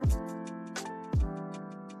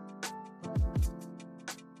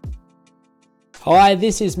Hi,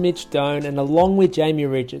 this is Mitch Doan, and along with Jamie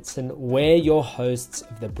Richardson, we're your hosts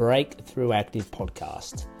of the Breakthrough Active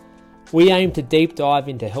podcast. We aim to deep dive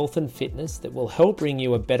into health and fitness that will help bring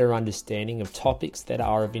you a better understanding of topics that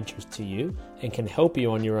are of interest to you and can help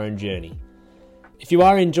you on your own journey. If you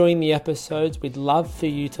are enjoying the episodes, we'd love for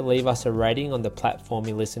you to leave us a rating on the platform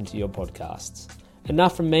you listen to your podcasts.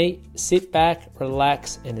 Enough from me, sit back,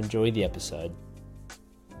 relax, and enjoy the episode.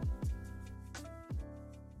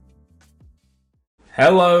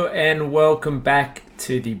 Hello and welcome back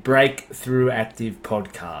to the Breakthrough Active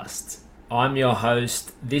podcast. I'm your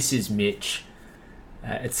host, this is Mitch.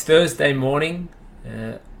 It's Thursday morning.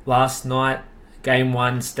 Last night, Game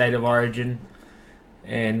 1, State of Origin,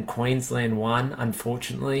 and Queensland won,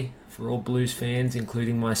 unfortunately, for all Blues fans,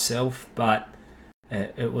 including myself, but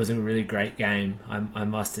it was a really great game. I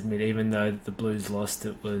must admit, even though the Blues lost,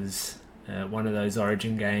 it was one of those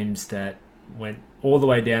Origin games that went all the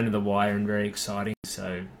way down to the wire and very exciting,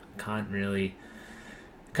 so can't really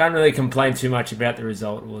complain too much about the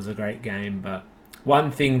result. It was a great game, but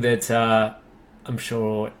one thing that I'm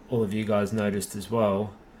sure all of you guys noticed as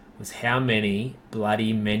well was how many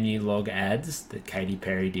bloody menu log ads that Katy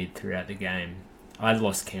Perry did throughout the game. I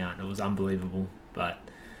lost count. It was unbelievable, but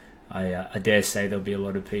I dare say there'll be a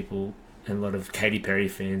lot of people and a lot of Katy Perry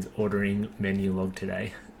fans ordering menu log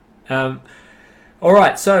today. All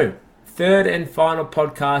right, so third and final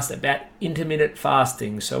podcast about intermittent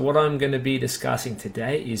fasting. So what I'm going to be discussing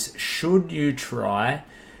today is, should you try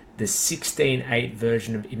the 16-8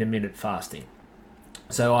 version of intermittent fasting?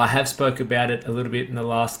 So I have spoke about it a little bit in the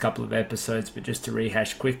last couple of episodes, but just to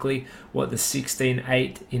rehash quickly what the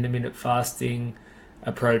 16-8 intermittent fasting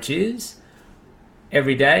approach is.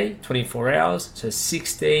 Every day, 24 hours, so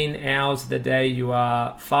 16 hours of the day you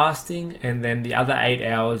are fasting, and then the other 8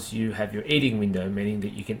 hours you have your eating window, meaning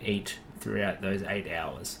that you can eat throughout those 8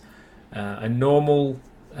 hours. A normal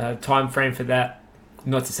time frame for that,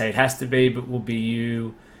 not to say it has to be, but will be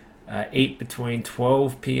you eat between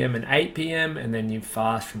 12 p.m. and 8 p.m. and then you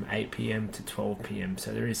fast from 8 p.m. to 12 p.m.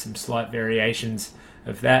 So there is some slight variations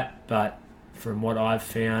of that, but from what I've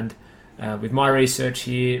found with my research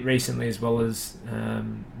here recently, as well as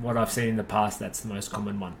what I've seen in the past, that's the most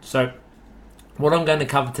common one. So what I'm going to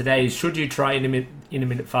cover today is, should you try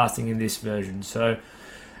intermittent fasting in this version? So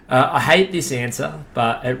I hate this answer,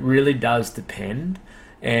 but it really does depend.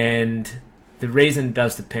 And the reason it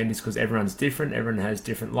does depend is because everyone's different. Everyone has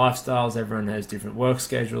different lifestyles. Everyone has different work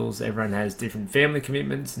schedules. Everyone has different family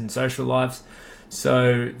commitments and social lives.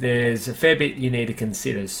 So there's a fair bit you need to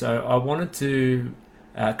consider. So I wanted to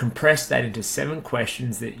compress that into 7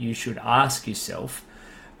 questions that you should ask yourself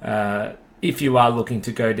if you are looking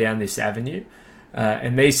to go down this avenue.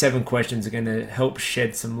 And these 7 questions are going to help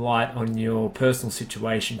shed some light on your personal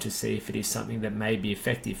situation to see if it is something that may be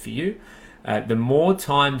effective for you. The more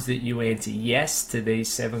times that you answer yes to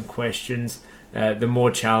these 7 questions, the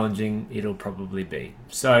more challenging it'll probably be.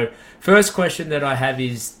 So, first question that I have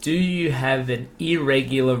is, do you have an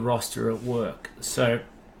irregular roster at work? So,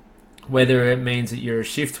 whether it means that you're a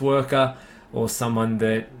shift worker or someone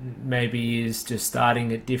that maybe is just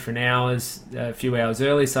starting at different hours, a few hours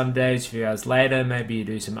early some days, a few hours later, maybe you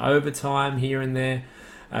do some overtime here and there.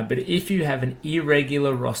 But if you have an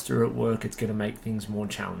irregular roster at work, it's going to make things more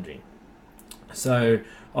challenging. So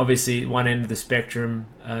obviously, one end of the spectrum,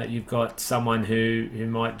 you've got someone who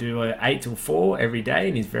might do a 8 till 4 every day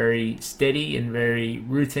and is very steady and very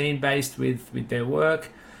routine based with their work.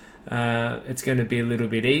 It's going to be a little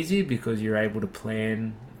bit easier because you're able to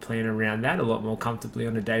plan around that a lot more comfortably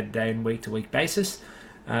on a day-to-day and week-to-week basis.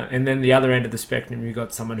 And then the other end of the spectrum, you've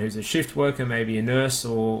got someone who's a shift worker, maybe a nurse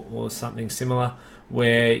or something similar,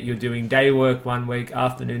 where you're doing day work one week,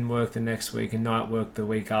 afternoon work the next week, and night work the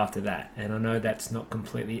week after that. And I know that's not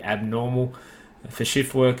completely abnormal for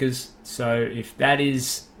shift workers. So if that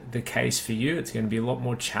is the case for you, it's going to be a lot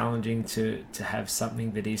more challenging to have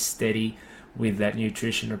something that is steady with that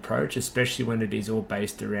nutrition approach, especially when it is all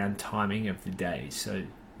based around timing of the day. So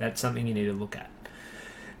that's something you need to look at.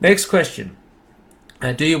 Next question.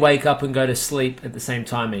 Do you wake up and go to sleep at the same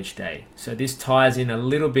time each day? So this ties in a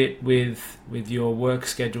little bit with your work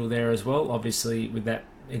schedule there as well. Obviously, with that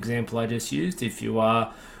example I just used, if you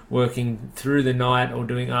are working through the night or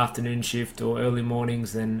doing afternoon shift or early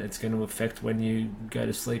mornings, then it's going to affect when you go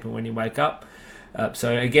to sleep and when you wake up.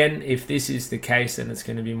 So again, if this is the case, then it's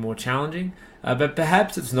going to be more challenging. But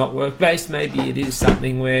perhaps it's not work-based. Maybe it is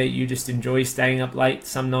something where you just enjoy staying up late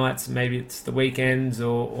some nights. Maybe it's the weekends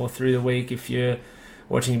or through the week if you're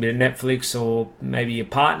watching a bit of Netflix, or maybe your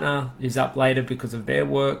partner is up later because of their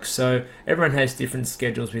work. So everyone has different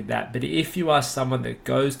schedules with that. But if you are someone that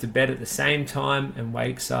goes to bed at the same time and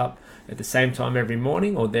wakes up at the same time every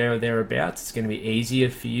morning, or there or thereabouts, it's going to be easier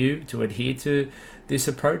for you to adhere to this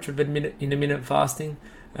approach of intermittent fasting.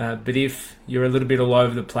 But if you're a little bit all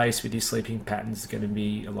over the place with your sleeping patterns, it's going to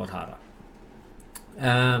be a lot harder.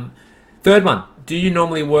 Third one, do you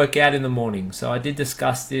normally work out in the morning? So I did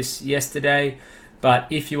discuss this yesterday, but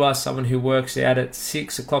if you are someone who works out at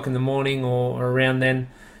 6 o'clock in the morning or around then,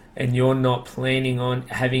 and you're not planning on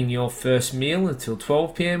having your first meal until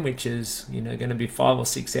 12 p.m., which is going to be 5 or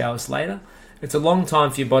 6 hours later, it's a long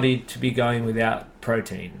time for your body to be going without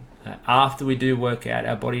protein. After we do work out,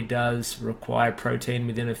 our body does require protein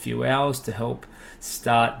within a few hours to help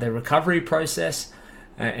start the recovery process.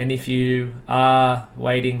 And if you are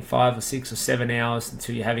waiting 5 or 6 or 7 hours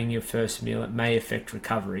until you're having your first meal, it may affect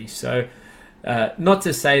recovery. So not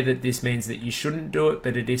to say that this means that you shouldn't do it,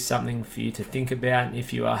 but it is something for you to think about. And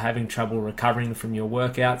if you are having trouble recovering from your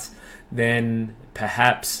workouts, then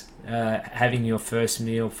perhaps having your first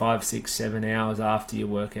meal 5, 6, 7 hours after your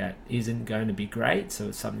workout isn't going to be great. So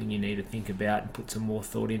it's something you need to think about and put some more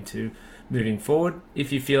thought into moving forward.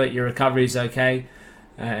 If you feel like your recovery is okay,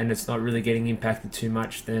 and it's not really getting impacted too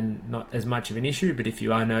much, then not as much of an issue. But if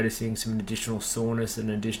you are noticing some additional soreness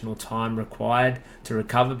and additional time required to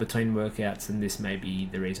recover between workouts, then this may be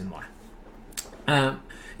the reason why.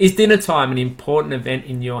 Is dinner time an important event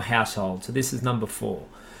in your household? So this is number 4.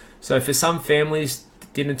 So for some families,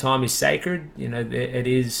 dinner time is sacred. It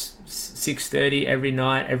is 6:30 every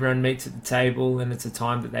night. Everyone meets at the table, and it's a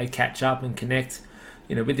time that they catch up and connect,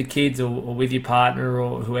 with the kids or with your partner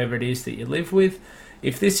or whoever it is that you live with.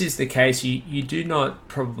 If this is the case, you do not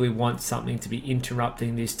probably want something to be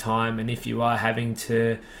interrupting this time. And if you are having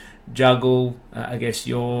to juggle,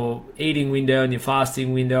 your eating window and your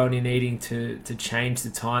fasting window, and you're needing to change the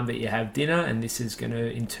time that you have dinner, and this is going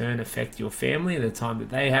to in turn affect your family, the time that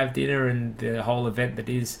they have dinner and the whole event that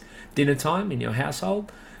is dinner time in your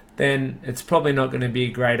household, then it's probably not going to be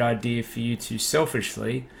a great idea for you to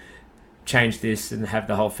selfishly change this and have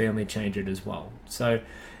the whole family change it as well. So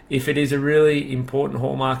if it is a really important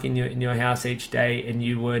hallmark in your house each day, and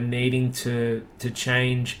you were needing to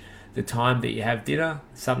change the time that you have dinner,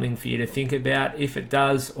 something for you to think about. If it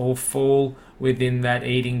does all fall within that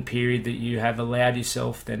eating period that you have allowed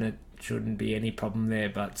yourself, then it shouldn't be any problem there,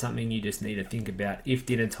 but something you just need to think about if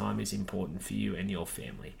dinner time is important for you and your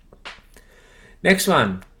family. Next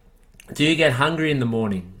one, do you get hungry in the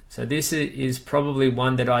morning? So this is probably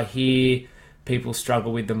one that I hear people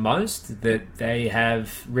struggle with the most, that they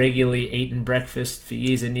have regularly eaten breakfast for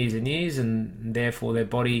years and years and years, and therefore their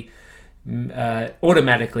body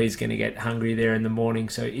automatically is going to get hungry there in the morning.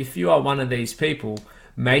 So if you are one of these people,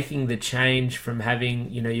 making the change from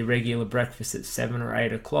having your regular breakfast at 7 or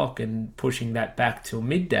 8 o'clock and pushing that back till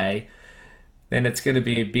midday, then it's going to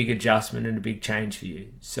be a big adjustment and a big change for you.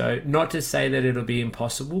 So not to say that it'll be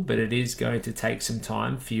impossible, but it is going to take some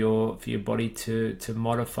time for your body to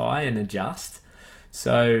modify and adjust.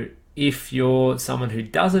 So if you're someone who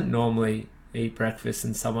doesn't normally eat breakfast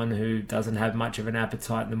and someone who doesn't have much of an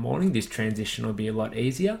appetite in the morning, this transition will be a lot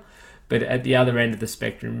easier. But at the other end of the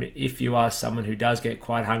spectrum, if you are someone who does get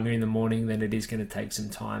quite hungry in the morning, then it is going to take some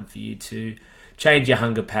time for you to change your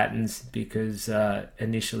hunger patterns, because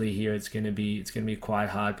initially here it's going to be quite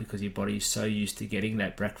hard, because your body is so used to getting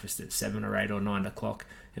that breakfast at 7 or 8 or 9 o'clock,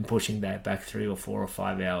 and pushing that back 3 or 4 or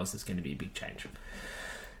 5 hours is going to be a big change.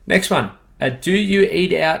 Next one, do you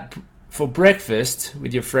eat out for breakfast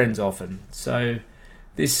with your friends often? So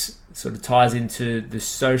this sort of ties into the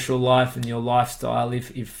social life and your lifestyle.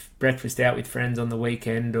 If breakfast out with friends on the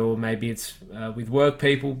weekend, or maybe it's with work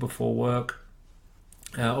people before work,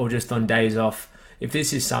 or just on days off, if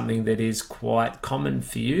this is something that is quite common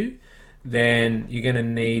for you, then you're going to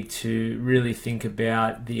need to really think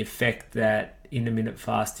about the effect that intermittent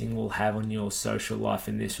fasting will have on your social life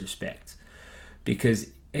in this respect.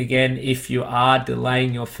 Because again, if you are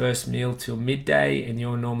delaying your first meal till midday, and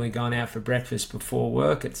you're normally going out for breakfast before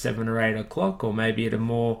work at 7 or 8 o'clock, or maybe at a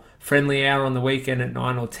more friendly hour on the weekend at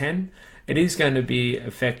 9 or 10, it is going to be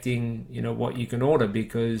affecting what you can order.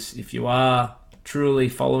 Because if you are truly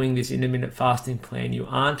following this intermittent fasting plan, you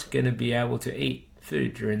aren't going to be able to eat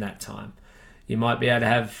food during that time. You might be able to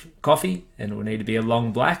have coffee, and it will need to be a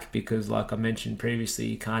long black, because like I mentioned previously,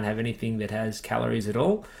 you can't have anything that has calories at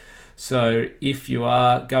all. So if you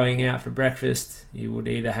are going out for breakfast, you would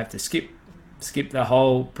either have to skip the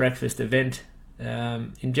whole breakfast event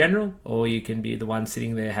in general, or you can be the one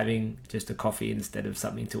sitting there having just a coffee instead of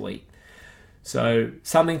something to eat. So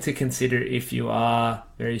something to consider if you are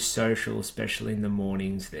very social, especially in the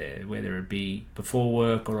mornings there, whether it be before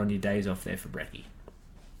work or on your days off there for brekkie.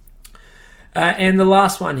 And the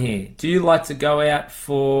last one here, do you like to go out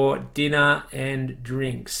for dinner and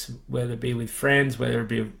drinks, whether it be with friends, whether it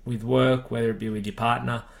be with work, whether it be with your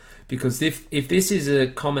partner? Because if this is a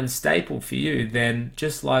common staple for you, then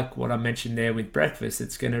just like what I mentioned there with breakfast,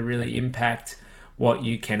 it's going to really impact what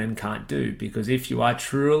you can and can't do. Because if you are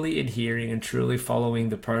truly adhering and truly following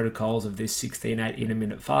the protocols of this 16-8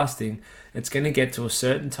 intermittent fasting, it's going to get to a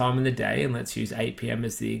certain time in the day, and let's use 8 p.m.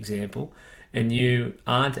 as the example, and you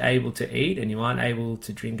aren't able to eat and you aren't able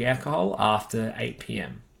to drink alcohol after 8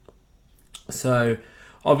 p.m. So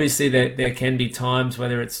obviously there can be times,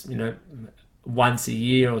 whether it's once a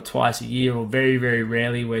year or twice a year or very, very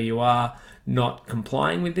rarely, where you are not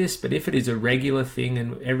complying with this. But if it is a regular thing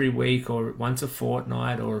and every week or once a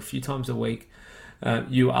fortnight or a few times a week,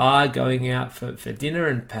 you are going out for dinner,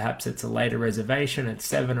 and perhaps it's a later reservation at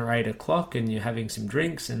 7 or 8 o'clock, and you're having some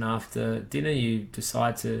drinks, and after dinner you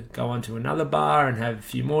decide to go on to another bar and have a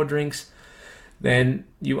few more drinks, then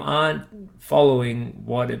you aren't following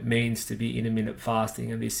what it means to be intermittent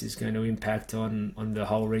fasting, and this is going to impact on the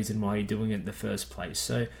whole reason why you're doing it in the first place.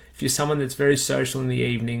 So if you're someone that's very social in the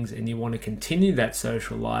evenings and you want to continue that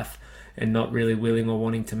social life and not really willing or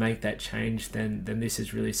wanting to make that change, then this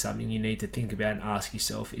is really something you need to think about and ask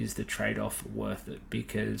yourself, is the trade-off worth it?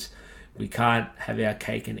 Because we can't have our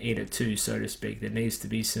cake and eat it too, so to speak. There needs to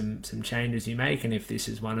be some changes you make, and if this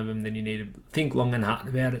is one of them, then you need to think long and hard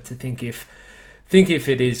about it to think if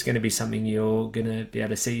it is going to be something you're going to be able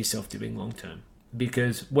to see yourself doing long term.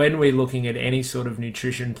 Because when we're looking at any sort of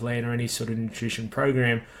nutrition plan or any sort of nutrition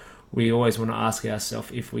program, we always want to ask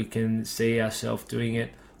ourselves if we can see ourselves doing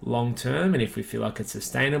it long term, and if we feel like it's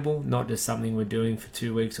sustainable, not just something we're doing for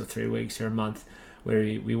 2 weeks or 3 weeks or a month, where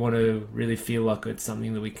we want to really feel like it's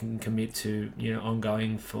something that we can commit to,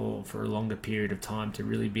 ongoing for a longer period of time, to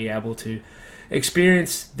really be able to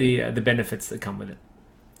experience the benefits that come with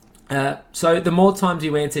it. So the more times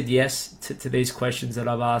you answered yes to these questions that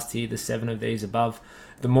I've asked here, the 7 of these above,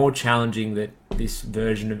 the more challenging that this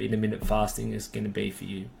version of intermittent fasting is going to be for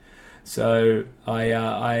you. So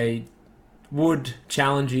I would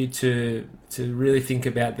challenge you to really think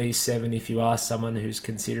about these 7 if you are someone who's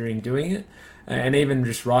considering doing it, and even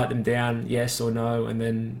just write them down, yes or no, and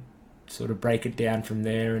then sort of break it down from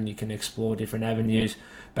there, and you can explore different avenues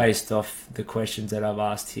based off the questions that I've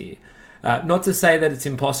asked here. Not to say that it's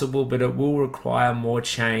impossible, but it will require more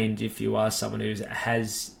change if you are someone who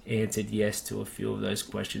has answered yes to a few of those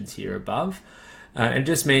questions here above. It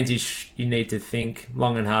just means you need to think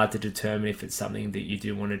long and hard to determine if it's something that you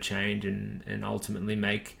do want to change and ultimately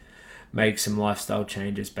make some lifestyle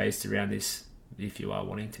changes based around this, if you are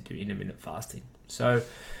wanting to do intermittent fasting. So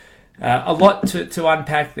a lot to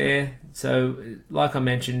unpack there. So like I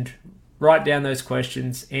mentioned, write down those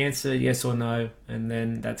questions, answer yes or no, and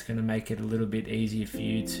then that's going to make it a little bit easier for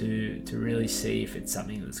you to really see if it's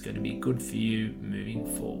something that's going to be good for you moving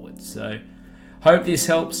forward. So hope this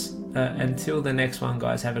helps. Until the next one,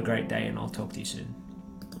 guys, have a great day, and I'll talk to you soon.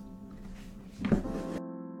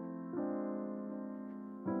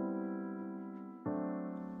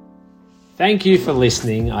 Thank you for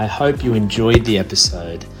listening. I hope you enjoyed the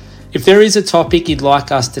episode. If there is a topic you'd like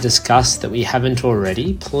us to discuss that we haven't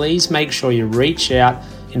already, please make sure you reach out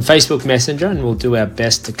in Facebook Messenger, and we'll do our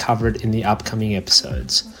best to cover it in the upcoming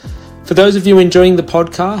episodes. For those of you enjoying the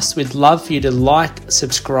podcast, we'd love for you to like,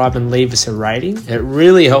 subscribe, and leave us a rating. It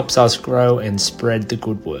really helps us grow and spread the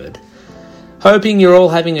good word. Hoping you're all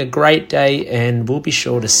having a great day, and we'll be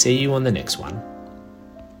sure to see you on the next one.